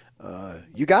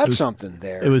 You got something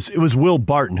there. It was Will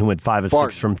Barton who went 5 of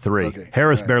 6 from 3. Okay.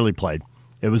 Harris barely played.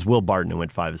 It was Will Barton who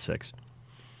went 5 of 6.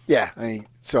 Yeah, I mean,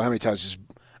 so how many times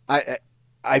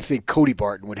I think Cody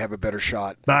Barton would have a better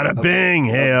shot. Bada bing,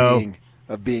 heyo.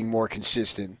 Of being more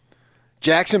consistent.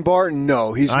 Jackson Barton,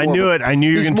 no, he's. I knew it. I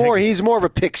knew you were going to. He's more of a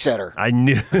pick setter. I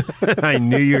knew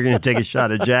you were going to take a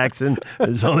shot at Jackson.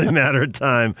 It's only a matter of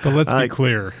time. But let's be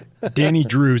clear. Danny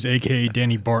Drews, a.k.a.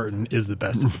 Danny Barton, is the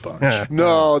best of the bunch.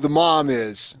 No, the mom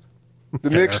is. The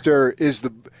mixter is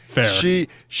the. Fair.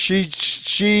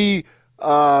 She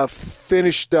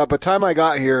finished up. By the time I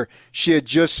got here, she had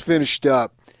just finished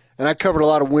up. And I covered a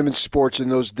lot of women's sports in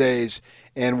those days,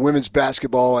 and women's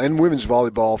basketball and women's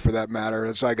volleyball, for that matter.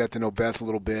 And so I got to know Beth a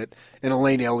little bit, and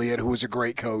Elaine Elliott, who was a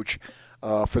great coach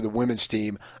for the women's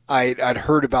team. I'd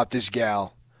heard about this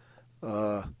gal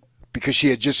because she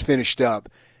had just finished up,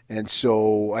 and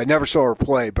so I never saw her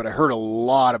play, but I heard a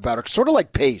lot about her, sort of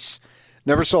like Pace.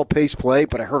 Never saw Pace play,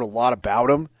 but I heard a lot about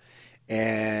him.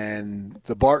 And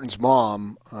the Barton's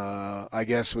mom, I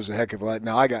guess, was a heck of a lot.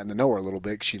 Now, I got to know her a little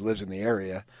bit because she lives in the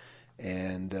area.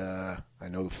 And I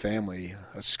know the family,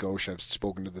 Scotia. I've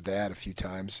spoken to the dad a few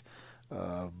times.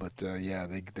 But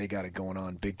they got it going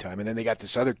on big time. And then they got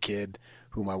this other kid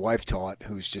who my wife taught,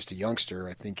 who's just a youngster.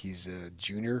 I think he's a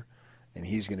junior. And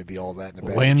he's going to be all that in a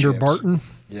bag Lander of chips. Barton?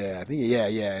 Yeah, I think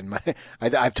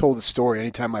And I've told the story.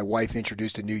 Anytime my wife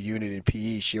introduced a new unit in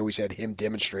PE, she always had him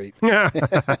demonstrate. Come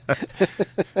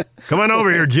on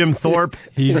over here, Jim Thorpe.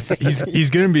 He's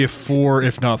going to be a 4,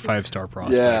 if not 5-star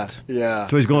prospect. Yeah.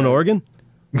 So he's going to Oregon?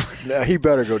 No, he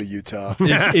better go to Utah.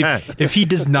 If he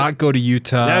does not go to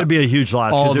Utah, that'd be a huge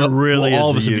loss because it really is. All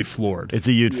of us would be floored. It's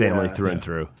a Ute family through and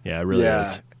through. Yeah, it really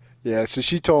is. Yeah, so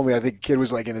she told me, I think the kid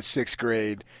was like in the 6th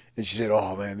grade, and she said,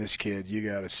 "Oh man, this kid, you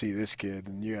got to see this kid,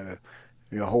 and you got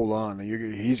to hold on,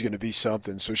 he's going to be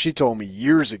something." So she told me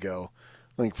years ago,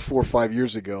 I think 4 or 5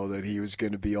 years ago, that he was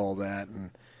going to be all that,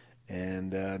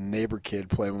 and neighbor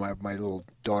kid playing. My little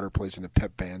daughter plays in a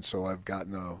pep band, so I've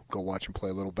gotten to go watch him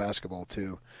play a little basketball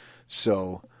too.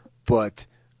 So, but.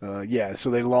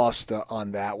 So they lost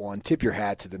on that one. Tip your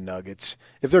hat to the Nuggets.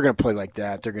 If they're going to play like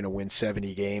that, they're going to win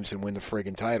 70 games and win the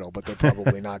friggin' title, but they're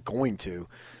probably not going to.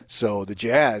 So the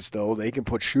Jazz, though, they can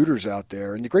put shooters out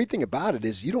there. And the great thing about it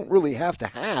is you don't really have to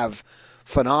have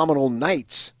phenomenal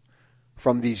nights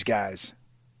from these guys.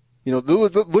 You know,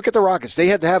 look at the Rockets. They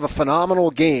had to have a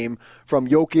phenomenal game from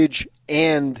Jokic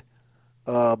and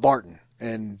Barton,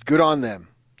 and good on them.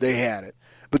 They had it.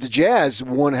 But the Jazz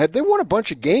won a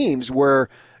bunch of games where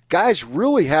guys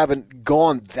really haven't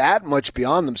gone that much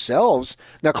beyond themselves.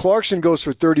 Now, Clarkson goes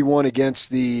for 31 against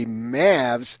the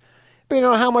Mavs, but you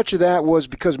know how much of that was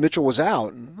because Mitchell was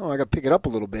out? I got to pick it up a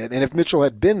little bit. And if Mitchell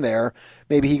had been there,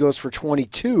 maybe he goes for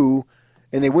 22,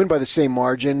 and they win by the same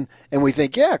margin, and we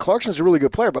think, yeah, Clarkson's a really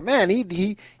good player. But, man,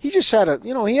 he just had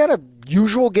he had a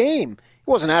usual game.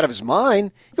 He wasn't out of his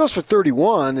mind. He goes for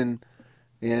 31,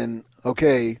 and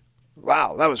okay,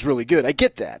 wow, that was really good. I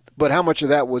get that. But how much of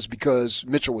that was because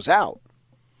Mitchell was out?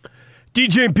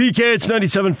 DJ and PK, it's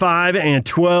 97.5 and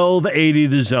 1280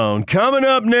 The Zone. Coming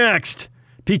up next,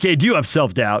 PK, do you have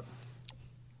self-doubt?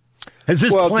 Has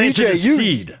this planted a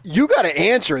seed? You got to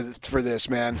answer for this,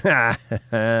 man.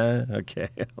 Okay,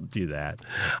 I'll do that.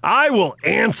 I will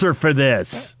answer for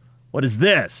this. What is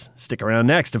this? Stick around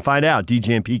next and find out.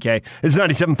 DJ and PK, it's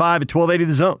 97.5 at 1280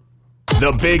 The Zone.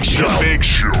 The Big Show.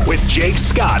 With Jake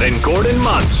Scott and Gordon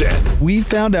Monson. We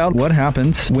found out what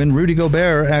happens when Rudy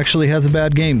Gobert actually has a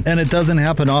bad game, and it doesn't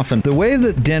happen often. The way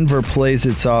that Denver plays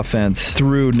its offense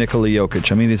through Nikola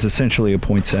Jokic, I mean, he's essentially a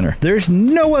point center. There's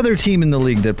no other team in the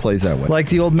league that plays that way. Like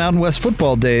the old Mountain West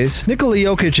football days, Nikola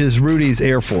Jokic is Rudy's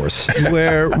Air Force,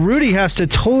 where Rudy has to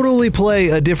totally play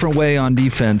a different way on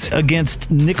defense against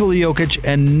Nikola Jokic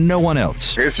and no one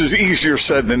else. This is easier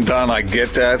said than done, I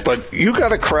get that, but you got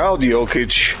to crowd Jokic,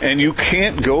 and you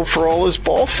can't go for all his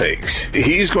ball fakes.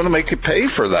 He's going to make you pay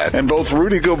for that. And both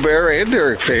Rudy Gobert and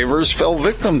Derek Favors fell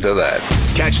victim to that.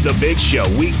 Catch The Big Show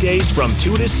weekdays from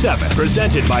 2 to 7.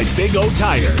 Presented by Big O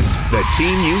Tires, the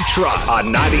team you trust. On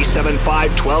 97.5,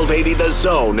 1280 The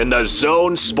Zone and The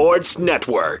Zone Sports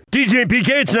Network. DJ and PK,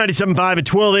 it's 97.5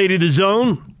 at 1280 The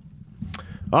Zone.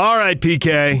 All right,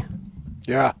 PK.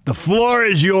 Yeah. The floor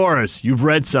is yours. You've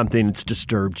read something that's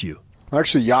disturbed you.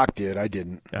 Actually, Yak did. I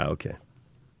didn't. Oh, okay.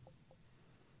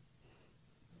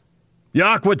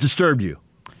 Yak, what disturbed you?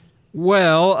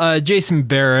 Well, Jason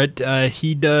Barrett,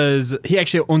 he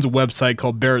actually owns a website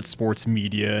called Barrett Sports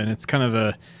Media, and it's kind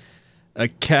of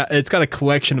it's got a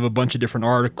collection of a bunch of different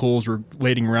articles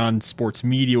relating around sports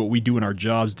media, what we do in our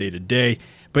jobs day to day.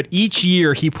 But each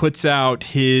year he puts out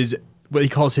what he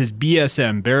calls his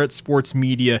BSM, Barrett Sports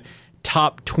Media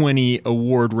Top 20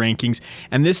 Award Rankings.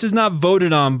 And this is not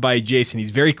voted on by Jason.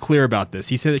 He's very clear about this.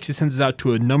 He sends this out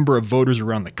to a number of voters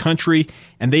around the country,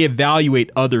 and they evaluate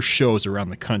other shows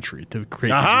around the country to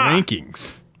create these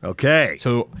rankings. Okay.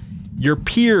 So your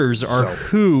peers are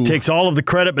who takes all of the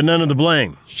credit but none of the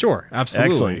blame. Sure,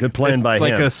 absolutely. Excellent. Good plan by him.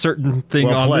 It's like a certain thing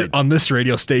on this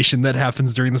radio station that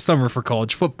happens during the summer for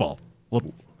college football. We'll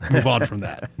move on from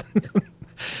that.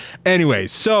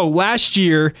 Anyways, so last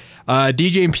year,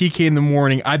 DJ and PK in the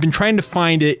morning, I've been trying to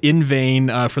find it in vain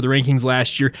for the rankings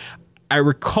last year. I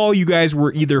recall you guys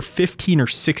were either 15 or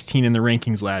 16 in the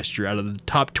rankings last year out of the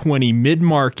top 20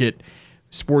 mid-market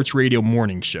sports radio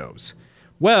morning shows.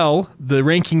 Well, the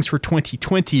rankings for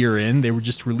 2020 are in. They were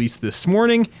just released this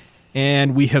morning,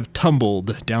 and we have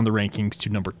tumbled down the rankings to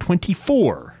number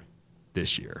 24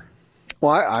 this year.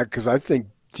 Well, because I think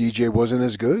DJ wasn't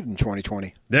as good in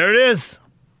 2020. There it is.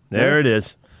 There it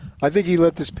is. I think he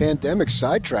let this pandemic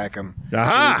sidetrack him.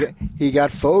 Aha! He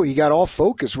got all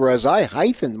focused, whereas I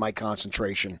heightened my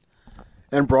concentration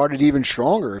and brought it even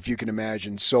stronger, if you can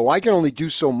imagine. So I can only do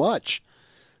so much.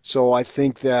 So I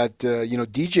think that,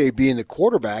 DJ being the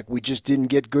quarterback, we just didn't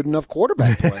get good enough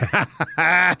quarterback play.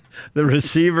 The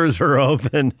receivers were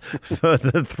open.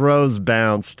 The throws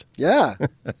bounced. Yeah.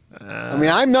 I mean,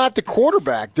 I'm not the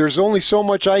quarterback. There's only so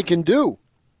much I can do.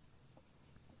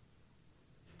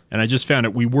 And I just found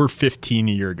out we were 15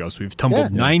 a year ago, so we've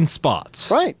tumbled 9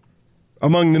 spots. Right.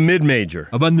 Among the mid-major.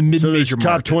 So there's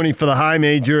top 20 for the high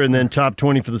major, and then top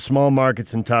 20 for the small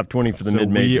markets, and top 20 for the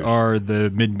mid-majors. We are the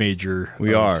mid-major.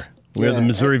 We are. We're the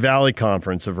Missouri Valley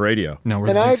Conference of radio. No, we're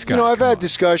I've had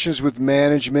discussions with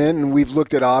management, and we've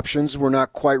looked at options. We're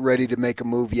not quite ready to make a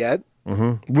move yet.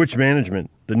 Mm-hmm. Which management?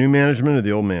 The new management or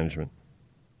the old management?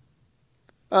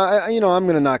 I'm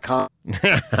going to not comment.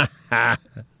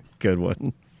 Good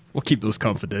one. We'll keep those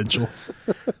confidential.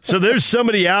 So there's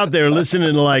somebody out there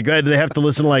listening to do they have to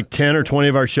listen to 10 or 20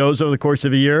 of our shows over the course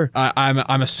of a year?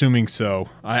 I'm assuming so.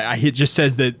 It just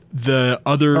says that the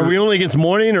other... Are we only against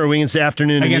morning or are we against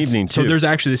afternoon and evening too? So there's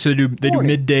actually... So they do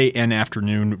midday and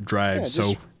afternoon drives.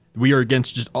 So we are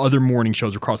against just other morning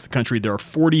shows across the country. There are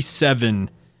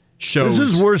 47 shows.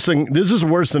 This is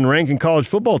worse than ranking college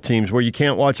football teams where you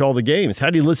can't watch all the games. How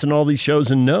do you listen to all these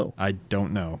shows and know? I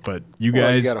don't know, but you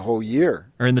guys got a whole year.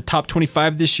 Are in the top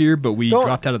 25 this year, but we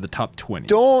dropped out of the top 20.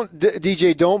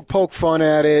 DJ, don't poke fun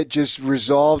at it. Just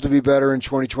resolve to be better in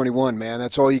 2021, man.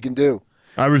 That's all you can do.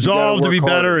 I resolve to be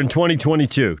better in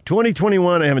 2022.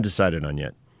 2021, I haven't decided on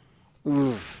yet.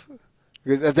 Oof.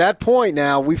 Because at that point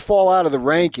now, we fall out of the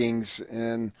rankings,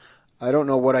 and I don't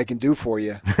know what I can do for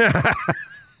you.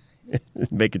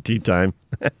 Make it tea time.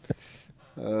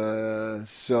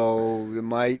 So it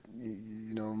might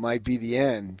be the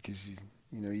end because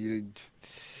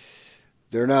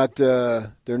they're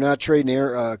not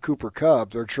trading Cooper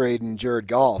Kupp. They're trading Jared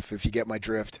Goff. If you get my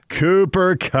drift.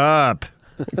 Cooper Kupp.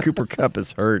 Cooper Kupp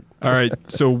is hurt. All right.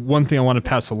 So one thing I want to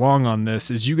pass along on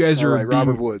this is you guys are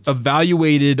being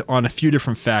evaluated on a few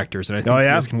different factors, and I think you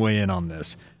guys can weigh in on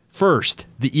this. First,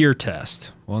 the ear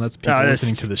test. Well, that's people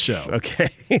listening to the show. Okay,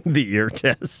 the ear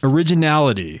test.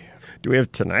 Originality. Do we have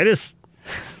tinnitus?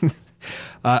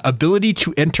 Ability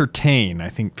to entertain. I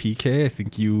think, PK, I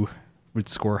think you would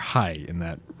score high in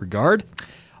that regard.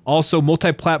 Also,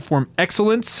 multi-platform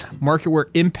excellence, market where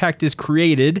impact is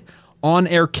created,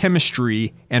 on-air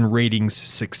chemistry, and ratings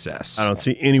success. I don't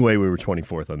see any way we were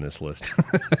 24th on this list.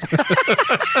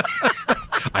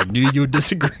 I knew you would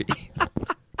disagree.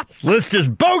 This list is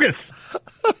bogus.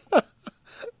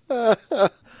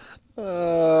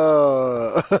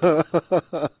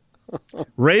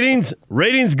 Ratings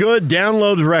good.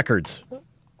 Downloads records.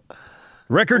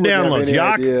 Record downloads.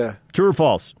 Yak, true or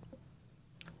false?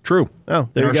 True. Oh,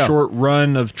 there you go. A short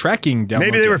run of tracking downloads.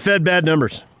 Maybe they were fed bad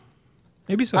numbers.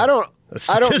 Maybe so. I don't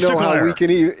know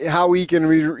how we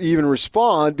can even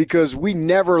respond because we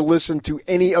never listen to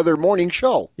any other morning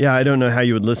show. Yeah, I don't know how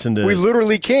you would listen to. We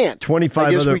literally can't. 25.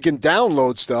 I guess we can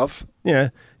download stuff. Yeah,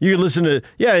 you can listen to.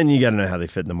 Yeah, and you got to know how they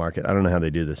fit in the market. I don't know how they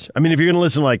do this. I mean, if you're going to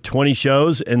listen to like 20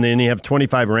 shows and then you have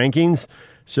 25 rankings,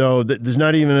 so there's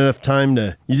not even enough time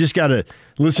to. You just got to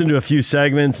listen to a few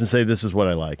segments and say this is what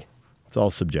I like. It's all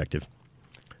subjective.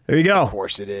 There you go. Of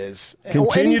course it is.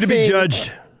 Continue to be judged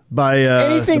by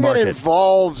anything that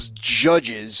involves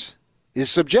judges is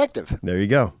subjective. There you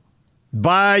go.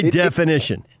 By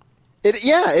definition.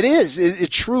 It is. It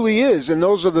truly is. And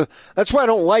that's why I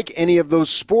don't like any of those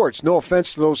sports. No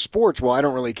offense to those sports. Well, I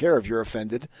don't really care if you're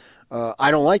offended.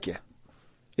 I don't like you.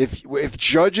 If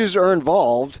judges are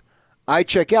involved, I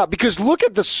check out. Because look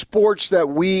at the sports that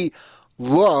we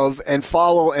love and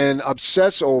follow and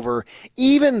obsess over.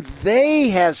 Even they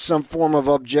have some form of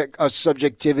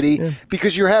subjectivity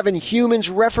because you're having humans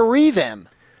referee them.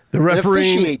 The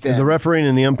refereeing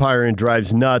and the umpiring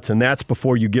drives nuts, and that's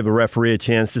before you give a referee a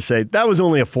chance to say, that was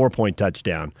only a 4-point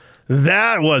touchdown.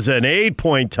 That was an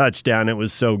 8-point touchdown. It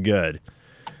was so good.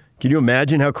 Can you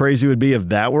imagine how crazy it would be if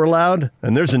that were allowed?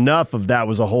 And there's enough of that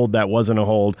was a hold, that wasn't a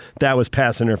hold, that was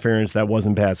pass interference, that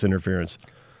wasn't pass interference.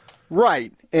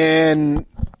 Right. And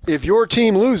if your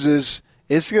team loses,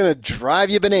 it's going to drive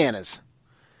you bananas.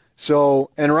 So,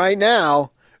 and right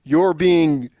now, you're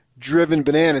being driven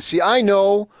bananas. See, I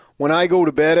know when I go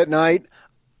to bed at night,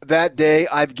 that day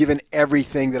I've given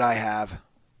everything that I have.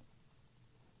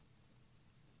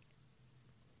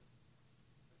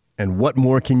 And what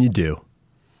more can you do?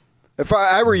 If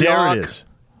I were Yock,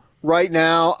 right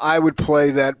now, I would play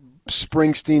that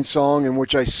Springsteen song in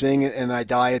which I sing it and I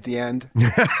die at the end.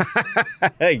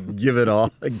 Hey, give it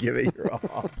all. Give it your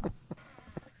all.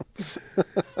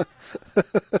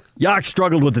 Yock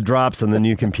struggled with the drops on the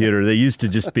new computer. They used to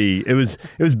just be, it was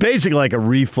basically like a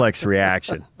reflex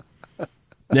reaction.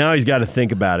 Now he's got to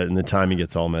think about it, and the time he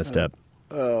gets all messed up.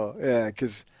 Oh, yeah,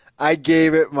 because I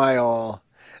gave it my all.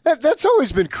 That's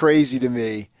always been crazy to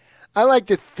me. I like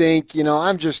to think,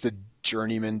 I'm just a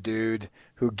journeyman dude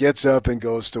who gets up and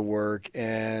goes to work,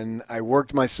 and I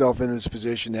worked myself in this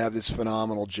position to have this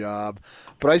phenomenal job,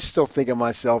 but I still think of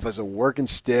myself as a working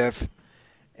stiff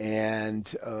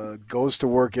and goes to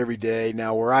work every day.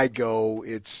 Now, where I go,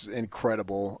 it's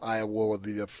incredible. I will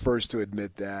be the first to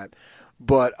admit that.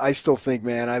 But I still think,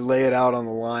 man, I lay it out on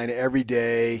the line every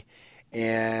day,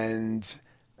 and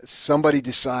somebody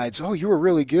decides, oh, you were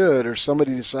really good, or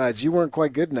somebody decides you weren't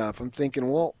quite good enough. I'm thinking,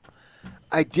 well,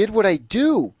 I did what I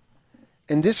do,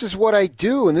 and this is what I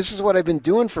do, and this is what I've been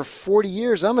doing for 40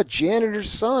 years. I'm a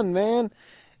janitor's son, man,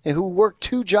 and who worked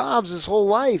 2 jobs his whole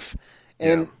life.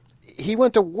 And he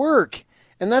went to work,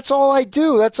 and that's all I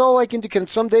do. That's all I can do. Can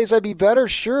some days I be better?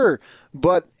 Sure.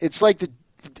 But it's like the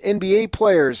NBA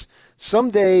players.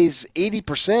 Some days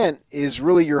 80% is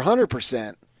really your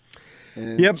 100%.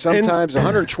 And sometimes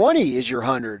 120 is your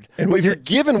 100. But you're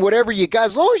given whatever you got.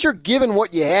 As long as you're given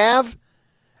what you have,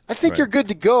 I think you're good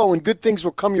to go, and good things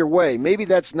will come your way. Maybe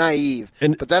that's naive,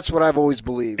 but that's what I've always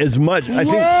believed. As much, I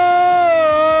think...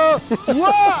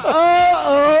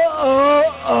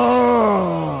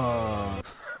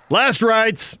 Last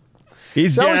rights.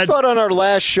 He's dead. I always thought on our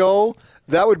last show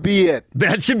that would be it.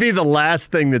 That should be the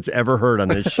last thing that's ever heard on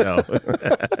this show.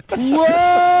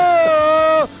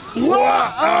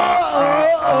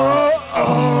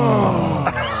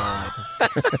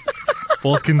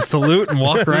 Both can salute and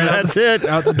walk right out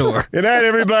the door. Good night,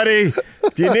 everybody.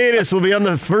 If you need us, we'll be on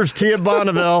the first tee at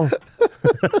Bonneville.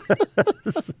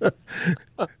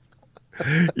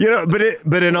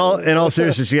 But in all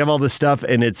seriousness, you have all this stuff,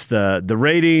 and it's the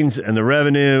ratings and the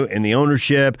revenue and the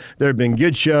ownership. There have been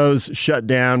good shows shut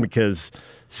down because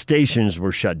stations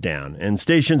were shut down, and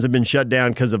stations have been shut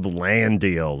down because of land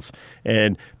deals.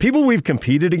 And people we've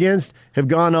competed against have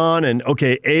gone on and,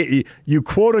 you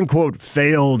quote-unquote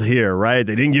failed here, right?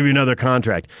 They didn't give you another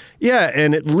contract. Yeah,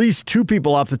 and at least 2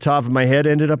 people off the top of my head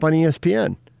ended up on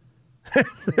ESPN.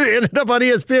 They ended up on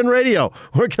ESPN Radio,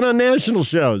 working on national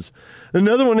shows.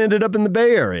 Another one ended up in the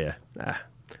Bay Area.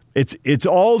 It's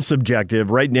all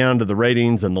subjective, right down to the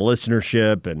ratings and the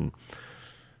listenership, and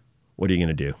what are you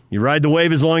going to do? You ride the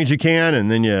wave as long as you can,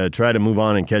 and then you try to move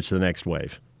on and catch the next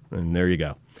wave. And there you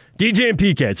go. DJ and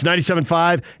PK, it's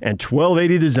 97.5 and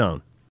 1280 The Zone.